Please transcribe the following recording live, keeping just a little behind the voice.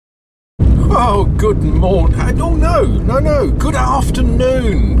Oh, good morning. Oh, no. Good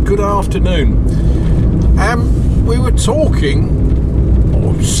afternoon. Good afternoon. We were talking,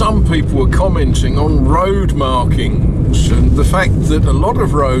 or some people were commenting on road markings and the fact that a lot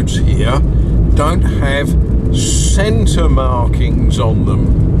of roads here don't have centre markings on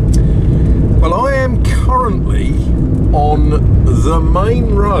them. Well, I am currently on the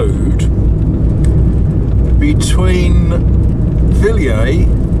main road between Villiers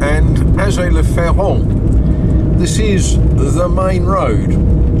and Azay Ferron. This is the main road.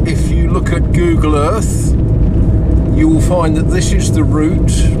 If you look at Google Earth, you will find that this is the route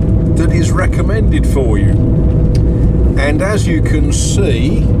that is recommended for you. And as you can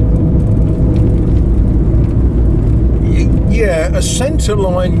see, yeah, a centre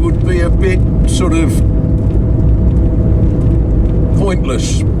line would be a bit sort of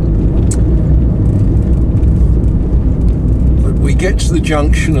pointless. We get to the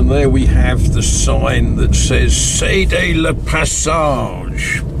junction and there we have the sign that says Cédez le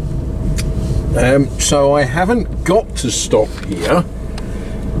passage. So I haven't got to stop here.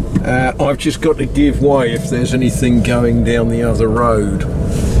 I've just got to give way if there's anything going down the other road.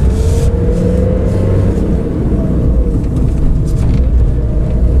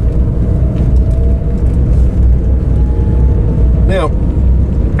 Now,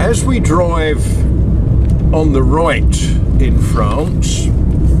 as we drive on the right in France,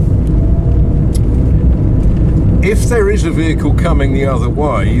 if there is a vehicle coming the other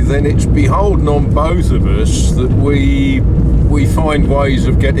way, then it's beholden on both of us that we find ways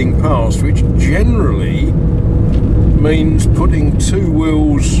of getting past, which generally means putting two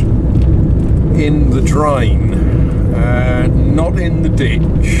wheels in the drain, not in the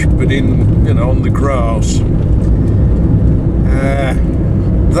ditch, but in, you know, on the grass.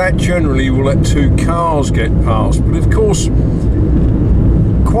 That generally will let two cars get past, but of course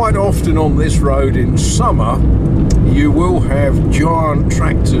quite often on this road in summer you will have giant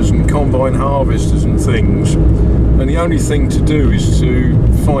tractors and combine harvesters and things, and the only thing to do is to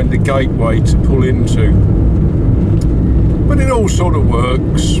find a gateway to pull into. But it all sort of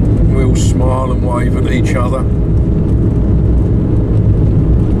works. We'll smile and wave at each other.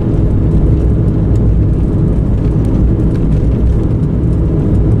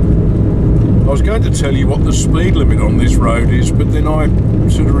 I was going to tell you what the speed limit on this road is, but then I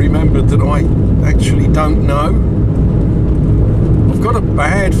sort of remembered that I actually don't know. I've got a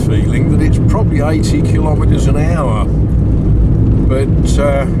bad feeling that it's probably 80 kilometres an hour, but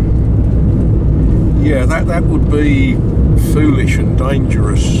yeah, that would be foolish and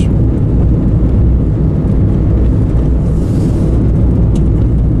dangerous.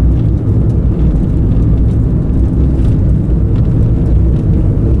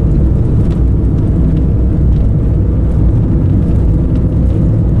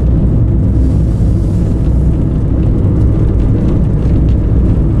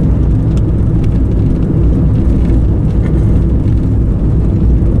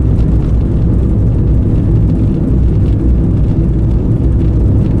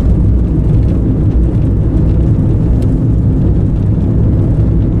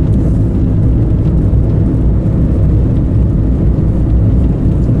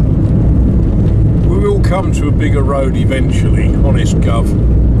 Come to a bigger road eventually, honest gov.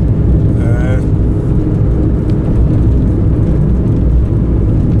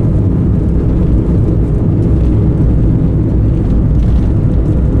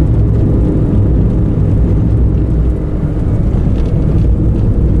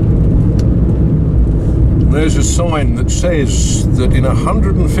 There's a sign that says that in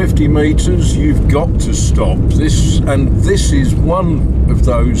 150 metres you've got to stop. This is one of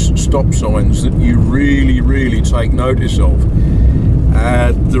those stop signs that you really take notice of.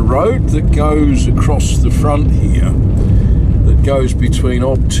 The road that goes across the front here, that goes between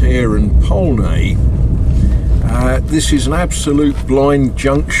Auxerre and Polnay, this is an absolute blind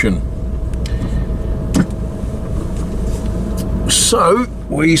junction. So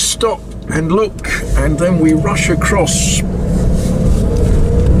we stop and look, and then we rush across.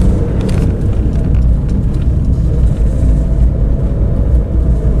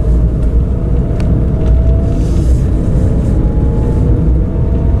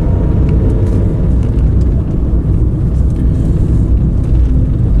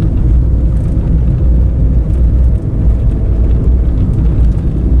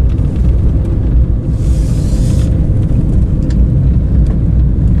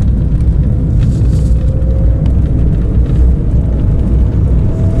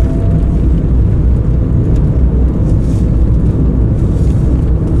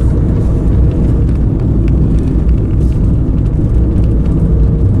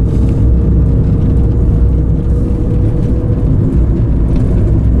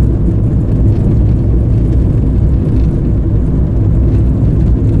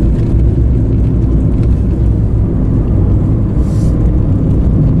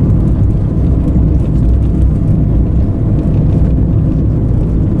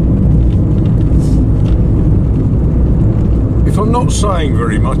 not saying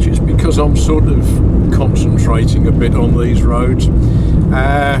very much. It's because I'm sort of concentrating a bit on these roads.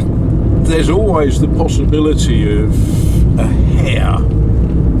 There's always the possibility of a hare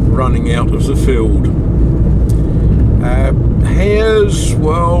running out of the field. Hares,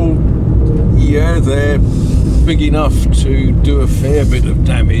 well, yeah, they're big enough to do a fair bit of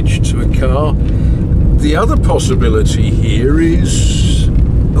damage to a car. The other possibility here is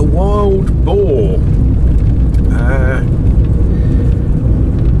a wild boar.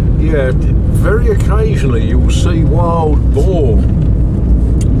 Yeah, very occasionally you'll see wild boar,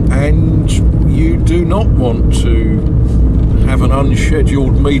 and you do not want to have an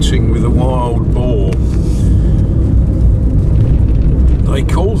unscheduled meeting with a wild boar. They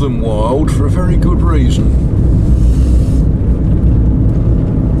call them wild for a very good reason.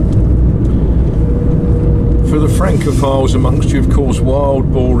 For the Francophiles amongst you, of course,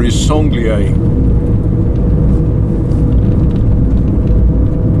 wild boar is sanglier.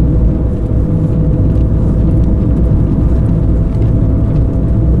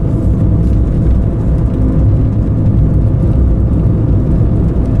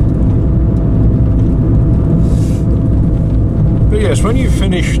 Yes, when you've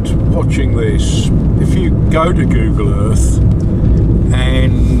finished watching this, if you go to Google Earth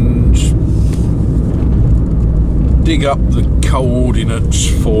and dig up the coordinates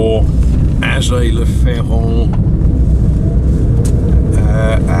for Azay le Ferron,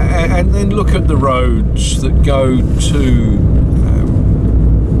 and then look at the roads that go to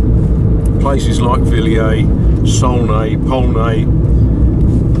places like Villiers, Saulnay, Polnay,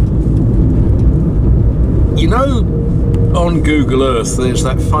 you know, on Google Earth there's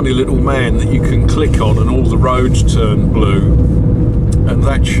that funny little man that you can click on and all the roads turn blue, and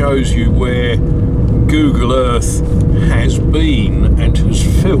that shows you where Google Earth has been and has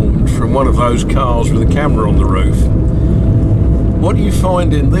filmed from one of those cars with a camera on the roof. What you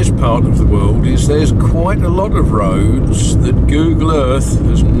find in this part of the world is there's quite a lot of roads that Google Earth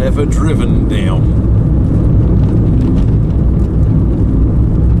has never driven down.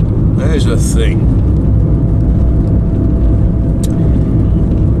 There's a thing.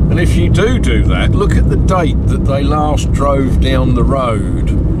 And if you do that, look at the date that they last drove down the road.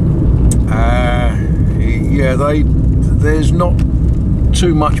 Yeah, there's not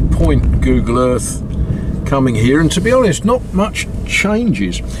too much point Google Earth coming here, and to be honest, not much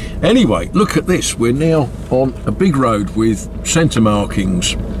changes. Anyway, look at this. We're now on a big road with centre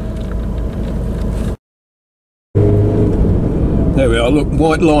markings. There we are, look,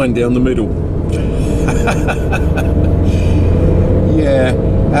 white line down the middle. Yeah.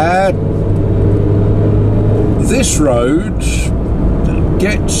 This road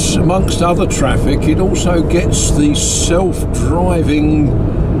gets, amongst other traffic, it also gets the self-driving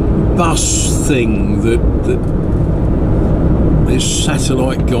bus thing that is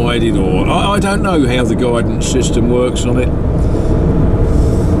satellite guided, or I don't know how the guidance system works on it,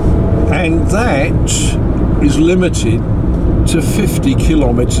 and that is limited to 50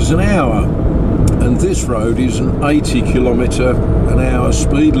 kilometres an hour. And this road is an 80 km/h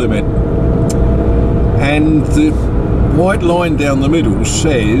speed limit, and the white line down the middle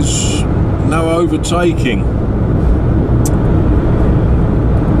says no overtaking,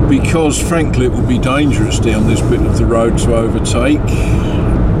 because frankly it would be dangerous down this bit of the road to overtake,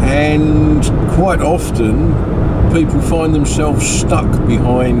 and quite often people find themselves stuck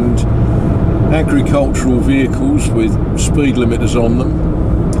behind agricultural vehicles with speed limiters on them,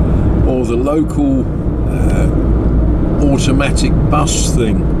 or the local automatic bus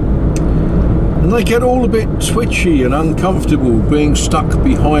thing, and they get all a bit twitchy and uncomfortable being stuck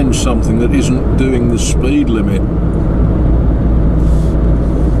behind something that isn't doing the speed limit.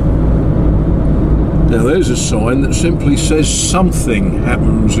 Now there's a sign that simply says something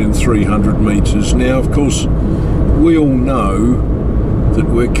happens in 300 metres. Now of course we all know that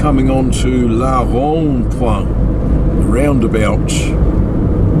we're coming on to La Rond-Point, the roundabout.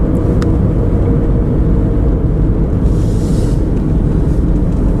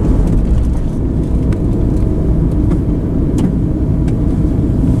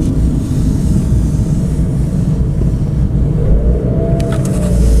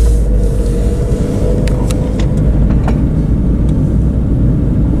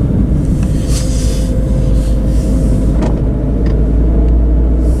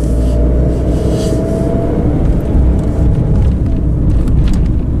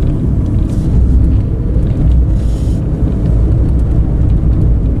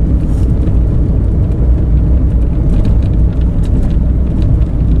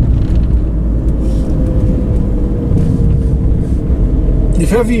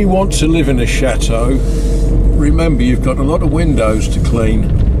 If ever you want to live in a chateau, remember, you've got a lot of windows to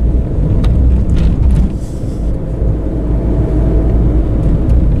clean.